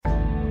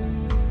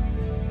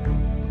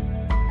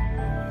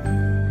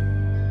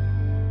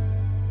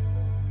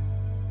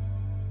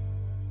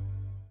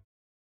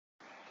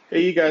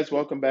Hey, you guys,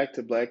 welcome back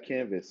to Black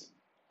Canvas.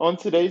 On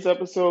today's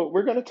episode,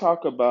 we're going to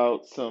talk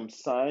about some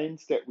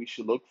signs that we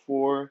should look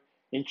for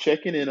in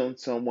checking in on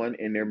someone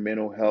in their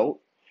mental health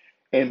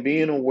and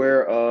being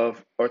aware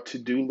of our to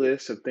do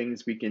list of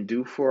things we can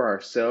do for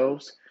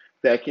ourselves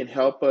that can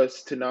help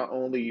us to not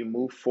only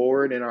move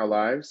forward in our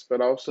lives, but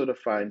also to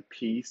find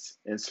peace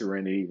and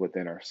serenity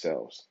within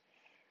ourselves.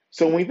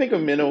 So, when we think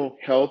of mental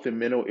health and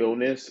mental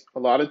illness,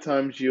 a lot of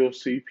times you'll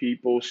see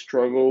people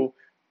struggle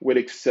with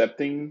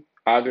accepting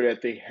either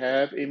that they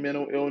have a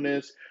mental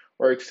illness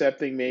or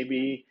accepting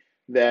maybe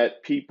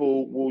that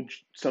people will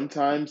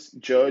sometimes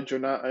judge or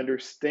not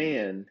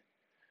understand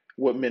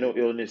what mental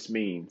illness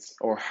means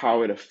or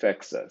how it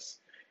affects us.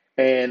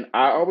 And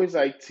I always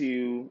like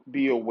to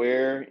be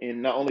aware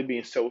and not only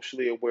being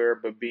socially aware,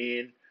 but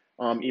being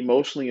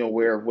emotionally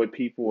aware of what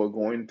people are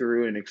going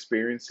through and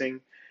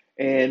experiencing,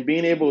 and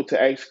being able to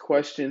ask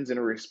questions in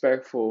a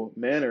respectful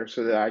manner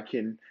so that I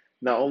can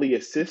not only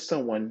assist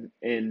someone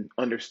in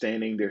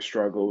understanding their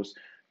struggles,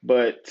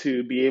 but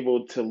to be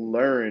able to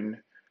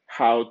learn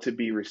how to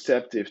be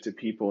receptive to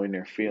people and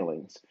their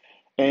feelings.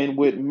 And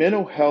with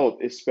mental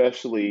health,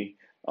 especially,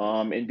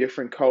 in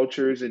different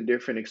cultures and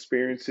different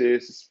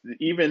experiences,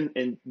 even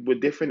in with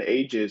different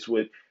ages,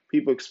 with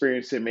people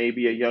experiencing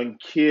maybe a young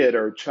kid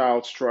or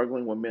child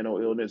struggling with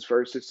mental illness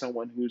versus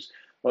someone who's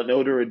an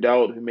older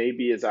adult who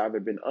maybe has either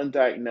been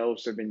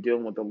undiagnosed or been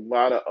dealing with a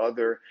lot of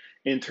other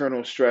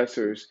internal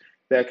stressors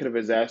that could have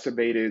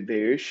exacerbated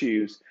their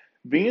issues.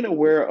 Being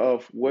aware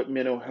of what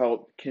mental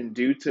health can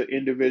do to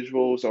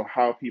individuals or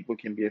how people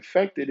can be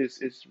affected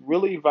is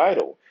really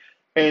vital.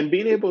 And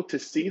being able to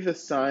see the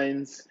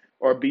signs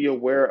or be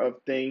aware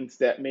of things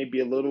that may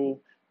be a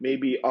little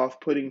maybe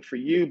off-putting for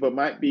you, but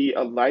might be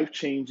a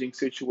life-changing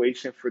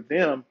situation for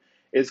them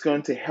is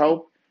going to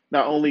help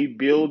not only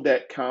build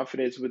that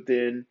confidence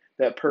within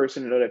that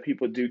person to know that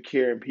people do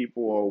care and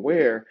people are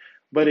aware,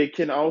 but it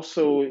can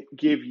also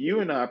give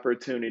you an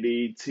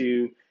opportunity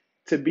to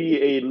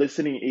be a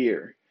listening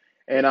ear.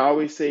 And I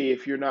always say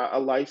if you're not a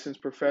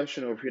licensed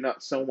professional, if you're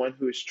not someone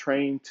who is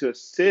trained to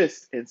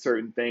assist in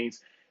certain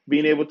things,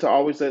 being able to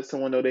always let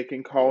someone know they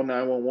can call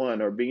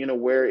 911, or being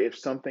aware if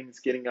something's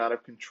getting out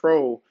of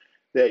control,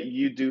 that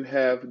you do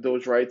have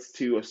those rights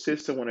to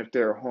assist someone if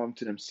they're harm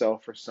to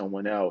themselves or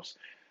someone else.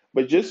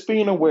 But just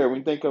being aware, when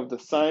we think of the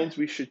signs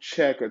we should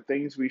check or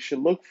things we should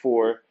look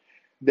for,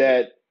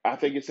 that I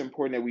think it's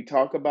important that we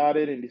talk about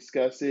it and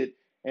discuss it.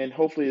 And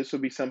hopefully, this will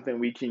be something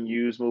we can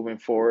use moving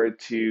forward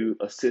to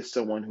assist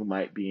someone who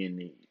might be in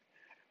need.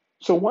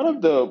 So, one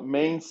of the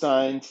main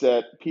signs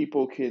that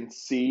people can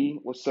see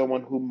with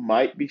someone who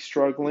might be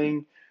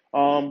struggling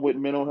with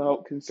mental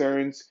health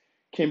concerns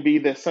can be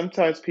that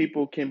sometimes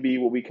people can be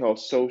what we call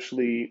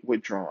socially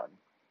withdrawn.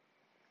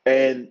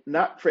 And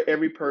not for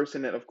every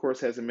person that, of course,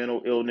 has a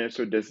mental illness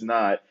or does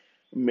not.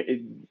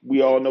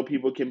 We all know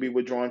people can be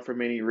withdrawn for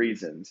many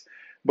reasons.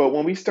 But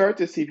when we start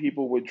to see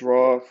people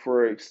withdraw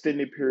for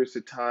extended periods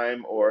of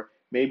time, or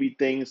maybe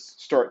things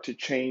start to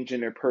change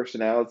in their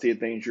personality,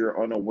 things you're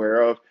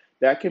unaware of,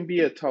 that can be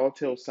a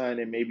telltale sign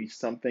that maybe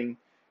something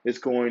is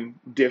going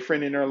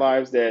different in their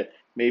lives that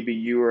maybe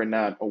you are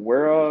not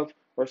aware of,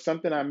 or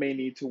something I may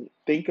need to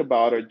think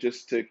about or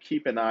just to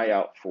keep an eye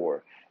out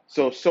for.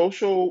 So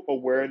social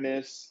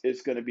awareness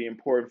is going to be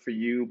important for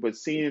you, but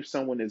seeing if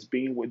someone is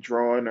being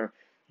withdrawn or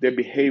their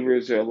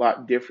behaviors are a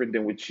lot different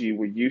than what you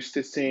were used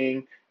to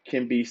seeing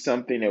can be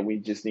something that we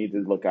just need to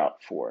look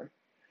out for.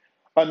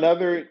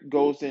 Another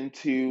goes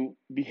into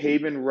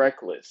behaving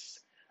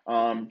reckless.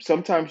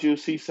 Sometimes you'll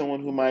see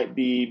someone who might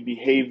be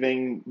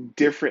behaving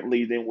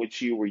differently than what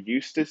you were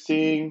used to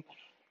seeing,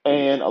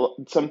 and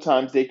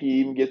sometimes they can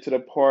even get to the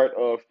part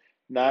of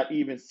not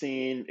even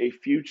seeing a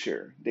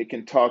future. They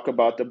can talk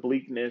about the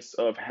bleakness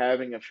of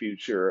having a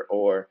future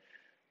or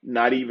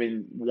not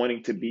even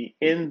wanting to be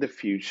in the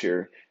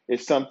future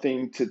is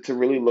something to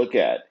really look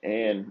at.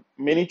 And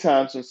many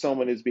times when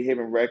someone is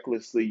behaving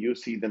recklessly, you'll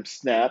see them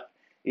snap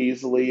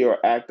easily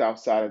or act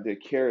outside of their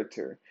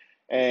character.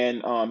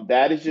 And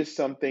that is just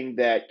something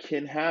that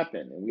can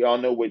happen. And we all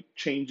know with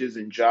changes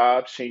in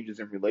jobs, changes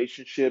in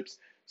relationships,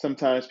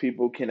 sometimes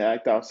people can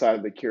act outside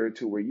of the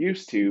character we're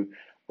used to.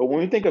 But when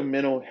we think of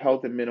mental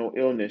health and mental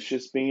illness,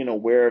 just being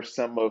aware of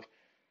some of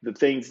the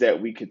things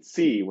that we could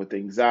see with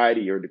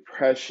anxiety or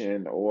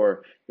depression,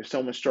 or if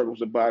someone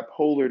struggles with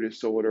bipolar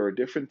disorder or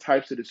different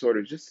types of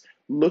disorders, just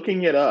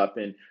looking it up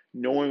and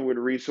knowing what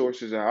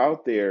resources are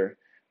out there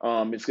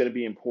is going to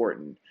be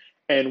important.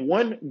 And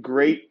one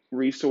great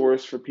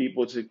resource for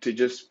people to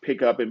just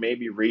pick up and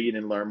maybe read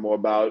and learn more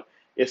about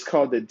is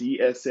called the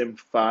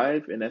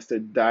DSM-5, and that's the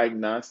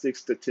Diagnostic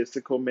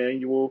Statistical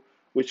Manual,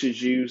 which is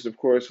used, of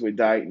course, with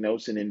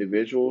diagnosing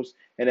individuals.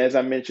 And as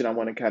I mentioned, I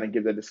want to kind of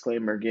give that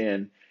disclaimer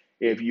again.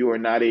 If you are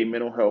not a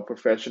mental health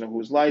professional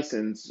who's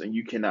licensed, and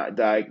you cannot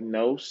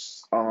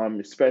diagnose,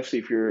 especially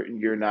if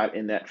you're not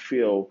in that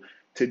field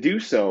to do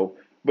so.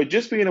 But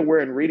just being aware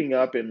and reading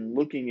up and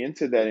looking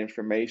into that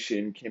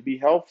information can be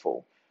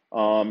helpful.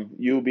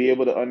 You'll be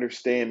able to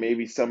understand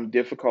maybe some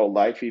difficult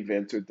life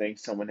events or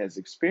things someone has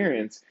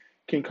experienced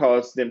can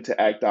cause them to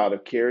act out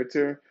of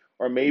character,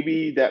 or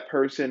maybe that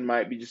person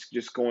might be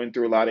just going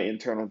through a lot of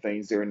internal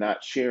things they're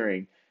not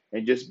sharing,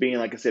 and just being,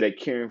 like I said, a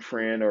caring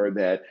friend or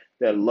that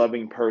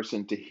loving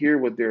person to hear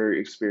what they're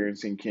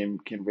experiencing can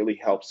really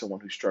help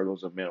someone who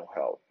struggles with mental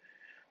health.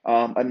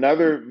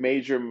 Another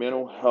major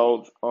mental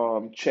health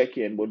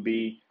check-in would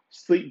be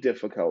sleep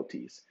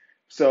difficulties.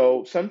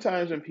 So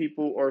sometimes when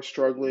people are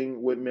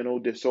struggling with mental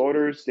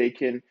disorders, they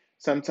can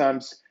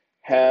sometimes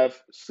have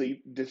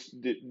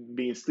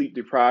being sleep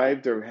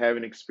deprived or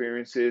having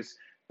experiences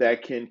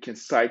that can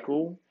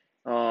cycle,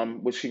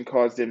 which can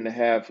cause them to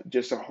have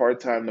just a hard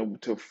time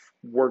to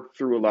work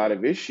through a lot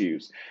of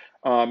issues.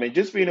 And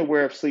just being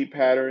aware of sleep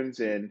patterns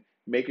and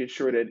making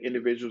sure that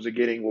individuals are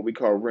getting what we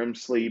call REM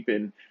sleep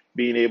and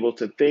being able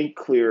to think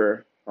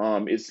clearer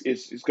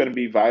is going to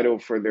be vital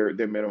for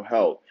their mental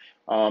health.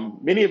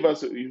 Many of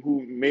us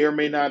who may or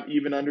may not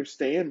even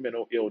understand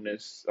mental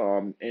illness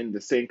in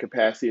the same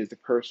capacity as the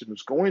person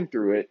who's going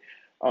through it,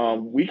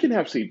 we can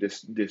have sleep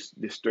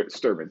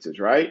disturbances,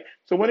 right?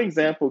 So one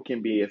example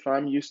can be if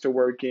I'm used to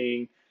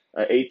working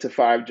an 8 to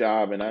 5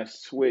 job and I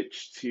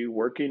switch to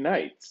working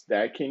nights,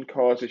 that can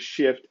cause a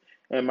shift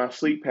in my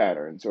sleep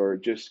patterns, or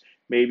just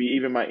maybe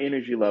even my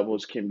energy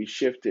levels can be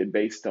shifted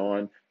based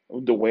on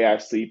the way I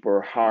sleep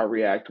or how I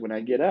react when I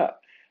get up.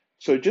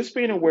 So just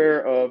being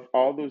aware of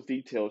all those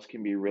details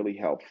can be really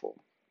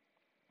helpful.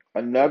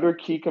 Another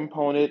key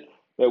component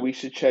that we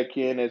should check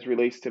in as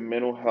relates to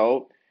mental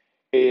health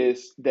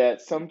is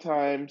that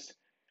sometimes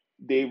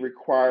they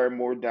require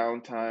more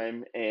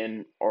downtime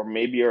and or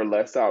maybe are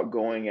less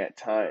outgoing at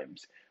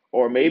times.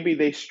 Or maybe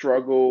they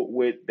struggle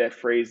with that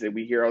phrase that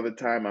we hear all the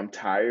time, I'm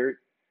tired.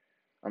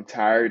 I'm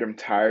tired, I'm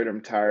tired, I'm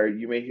tired.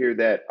 You may hear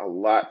that a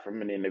lot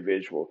from an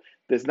individual.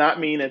 Does not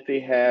mean that they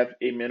have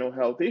a mental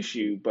health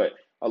issue, but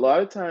a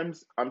lot of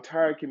times I'm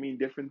tired can mean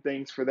different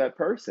things for that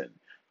person.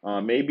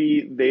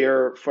 Maybe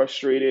they're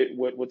frustrated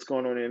with what's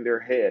going on in their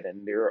head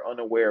and they're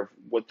unaware of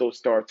what those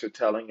thoughts are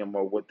telling them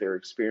or what they're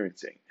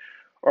experiencing.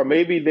 Or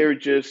maybe they're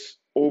just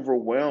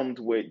overwhelmed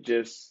with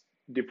just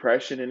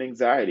depression and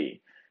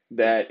anxiety,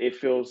 that it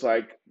feels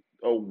like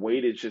a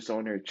weight is just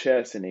on their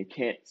chest and they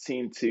can't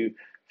seem to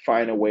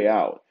find a way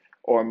out.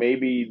 Or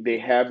maybe they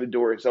have the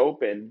doors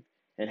open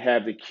and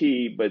have the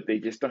key, but they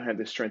just don't have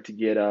the strength to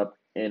get up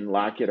and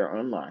lock it or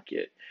unlock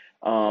it.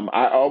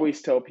 I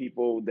always tell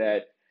people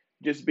that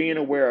just being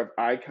aware of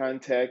eye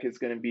contact is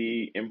going to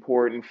be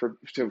important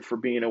for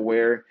being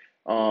aware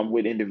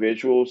with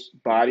individuals,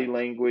 body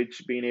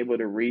language, being able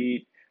to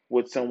read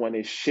what someone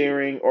is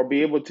sharing, or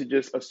be able to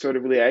just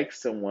assertively ask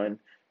someone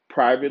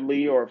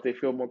privately, or if they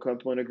feel more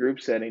comfortable in a group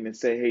setting, and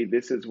say, hey,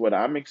 this is what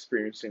I'm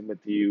experiencing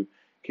with you.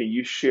 Can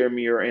you share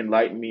me or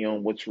enlighten me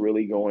on what's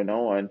really going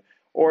on?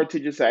 Or to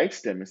just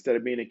ask them instead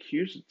of being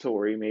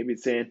accusatory, maybe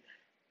saying,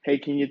 hey,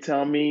 can you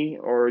tell me,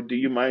 or do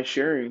you mind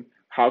sharing?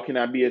 How can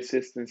I be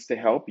assistance to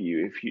help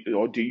you? If you,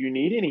 or do you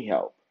need any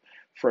help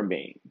from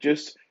me?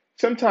 Just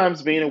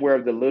sometimes being aware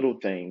of the little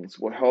things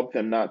will help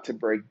them not to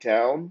break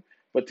down,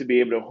 but to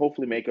be able to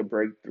hopefully make a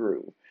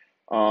breakthrough.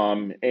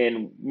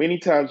 And many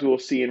times we'll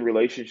see in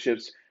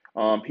relationships,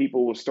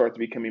 people will start to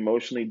become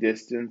emotionally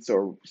distant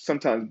or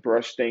sometimes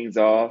brush things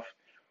off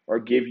or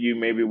give you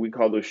maybe we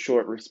call those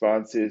short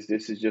responses.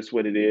 This is just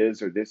what it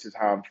is, or this is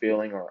how I'm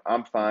feeling, or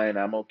I'm fine,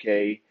 I'm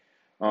okay.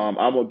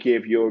 I'm okay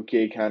if you're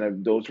okay, kind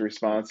of those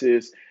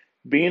responses.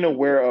 Being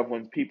aware of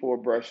when people are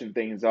brushing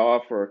things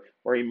off or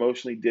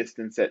emotionally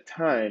distanced at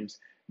times,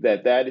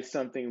 that is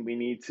something we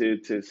need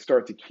to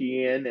start to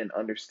key in and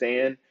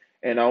understand.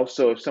 And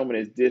also, if someone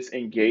is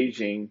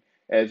disengaging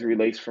as it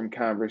relates from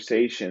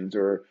conversations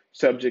or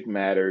subject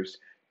matters,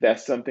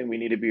 that's something we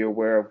need to be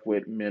aware of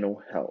with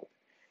mental health.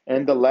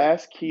 And the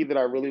last key that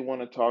I really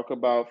want to talk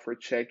about for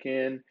check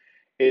in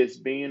is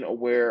being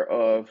aware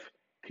of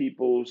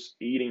people's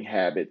eating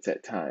habits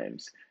at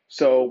times.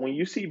 So when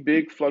you see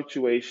big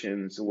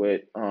fluctuations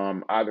with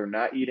either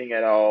not eating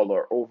at all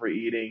or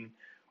overeating,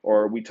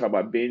 or we talk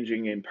about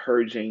binging and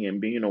purging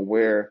and being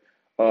aware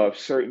of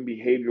certain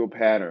behavioral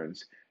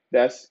patterns,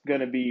 that's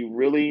going to be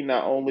really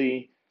not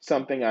only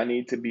something I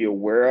need to be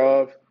aware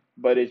of,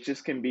 but it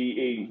just can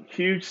be a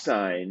huge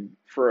sign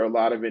for a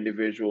lot of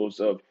individuals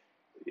of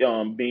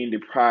being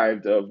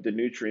deprived of the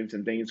nutrients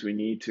and things we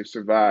need to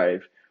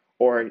survive.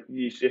 Or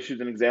just use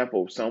an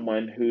example,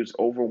 someone who's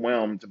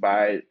overwhelmed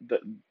by the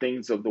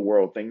things of the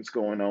world, things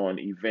going on,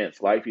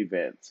 events, life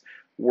events,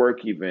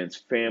 work events,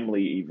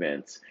 family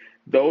events.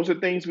 Those are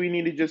things we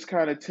need to just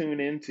kind of tune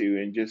into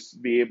and just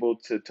be able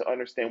to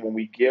understand when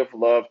we give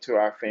love to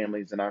our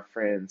families and our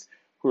friends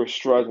who are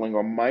struggling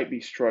or might be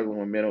struggling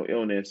with mental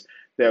illness,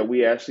 that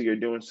we actually are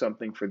doing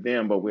something for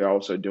them, but we're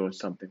also doing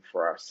something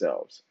for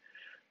ourselves.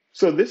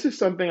 So this is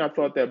something I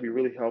thought that'd be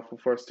really helpful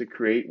for us to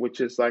create,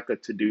 which is like a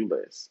to-do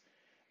list.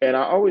 And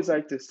I always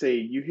like to say,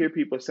 you hear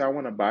people say, I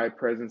want to buy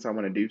presents, I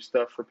want to do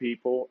stuff for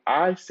people.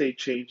 I say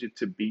change it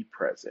to be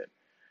present.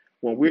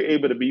 When we're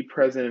able to be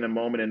present in a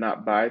moment and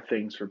not buy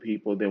things for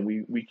people, then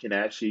we can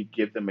actually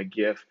give them a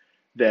gift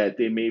that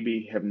they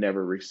maybe have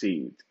never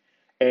received.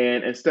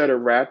 And instead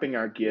of wrapping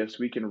our gifts,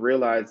 we can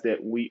realize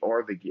that we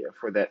are the gift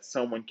or that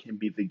someone can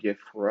be the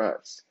gift for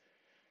us.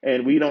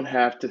 And we don't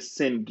have to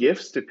send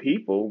gifts to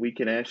people. We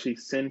can actually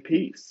send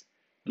peace,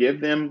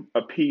 give them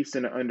a peace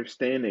and an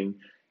understanding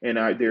in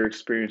their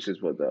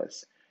experiences with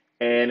us.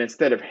 And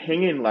instead of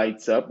hanging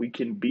lights up, we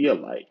can be a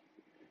light.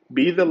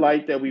 Be the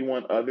light that we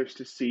want others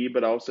to see,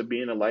 but also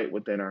being a light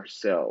within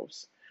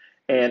ourselves.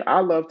 And I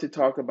love to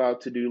talk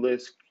about to-do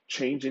lists,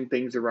 changing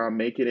things around,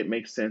 making it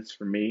make sense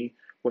for me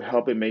will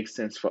help it make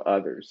sense for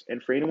others.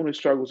 And for anyone who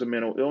struggles with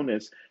mental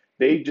illness,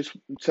 they just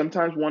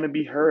sometimes want to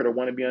be heard or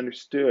want to be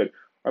understood,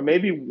 or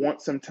maybe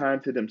want some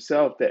time to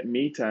themselves, that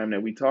me time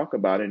that we talk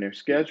about in their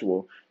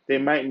schedule. They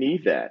might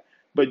need that.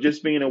 But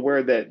just being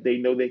aware that they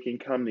know they can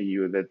come to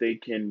you, that they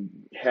can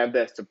have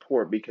that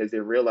support because they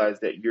realize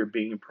that you're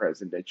being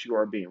present, that you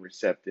are being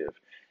receptive.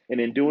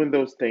 And in doing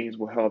those things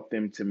will help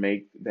them to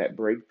make that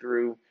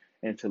breakthrough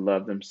and to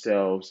love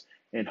themselves.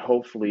 And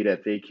hopefully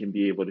that they can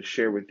be able to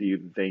share with you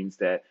the things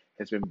that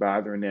has been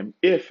bothering them,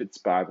 if it's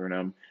bothering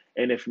them.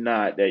 And if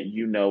not, that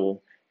you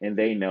know and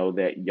they know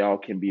that y'all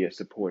can be a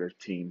supportive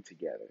team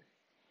together.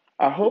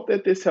 I hope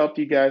that this helped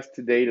you guys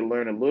today to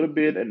learn a little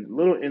bit and a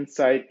little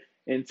insight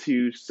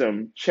into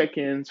some check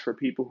ins for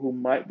people who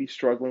might be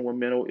struggling with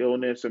mental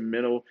illness or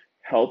mental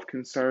health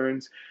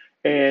concerns.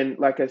 And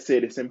like I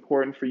said, it's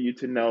important for you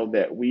to know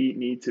that we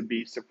need to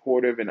be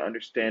supportive and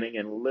understanding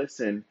and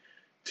listen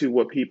to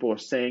what people are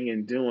saying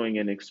and doing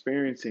and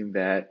experiencing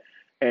that,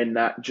 and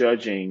not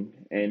judging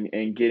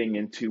and getting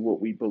into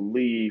what we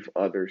believe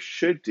others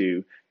should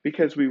do,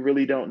 because we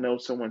really don't know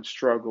someone's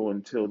struggle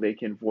until they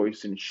can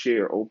voice and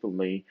share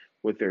openly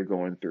what they're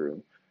going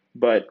through.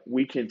 But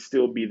we can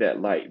still be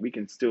that light. We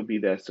can still be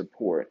that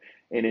support.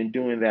 And in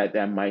doing that,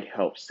 that might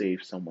help save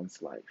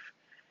someone's life.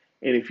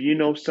 And if you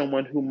know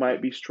someone who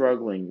might be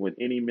struggling with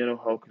any mental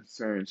health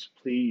concerns,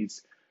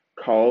 please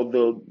call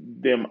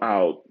them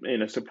out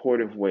in a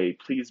supportive way.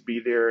 Please be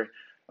there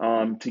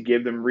to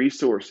give them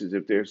resources.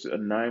 If there's a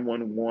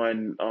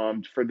 911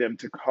 for them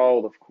to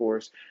call, of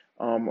course,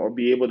 or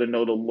be able to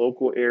know the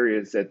local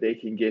areas that they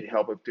can get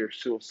help if they're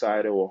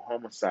suicidal or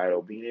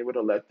homicidal, being able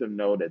to let them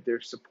know that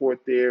there's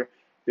support there,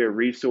 there are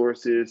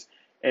resources.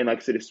 And like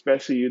I said,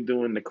 especially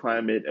during the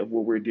climate of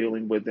what we're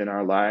dealing with in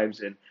our lives,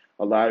 and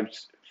a lot of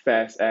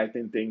fast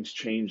acting things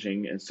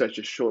changing in such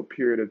a short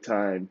period of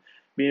time,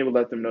 being able to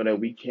let them know that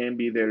we can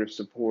be there to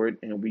support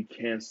and we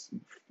can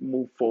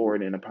move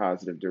forward in a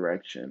positive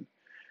direction.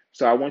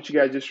 So I want you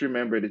guys just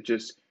remember to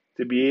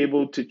to be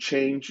able to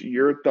change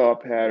your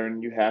thought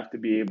pattern, you have to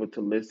be able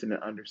to listen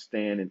and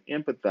understand and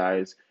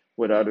empathize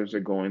what others are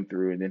going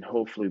through, and then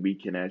hopefully we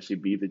can actually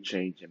be the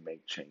change and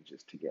make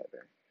changes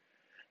together.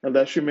 And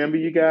let's remember,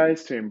 you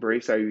guys, to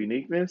embrace our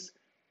uniqueness,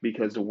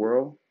 because the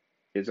world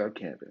is our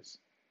canvas.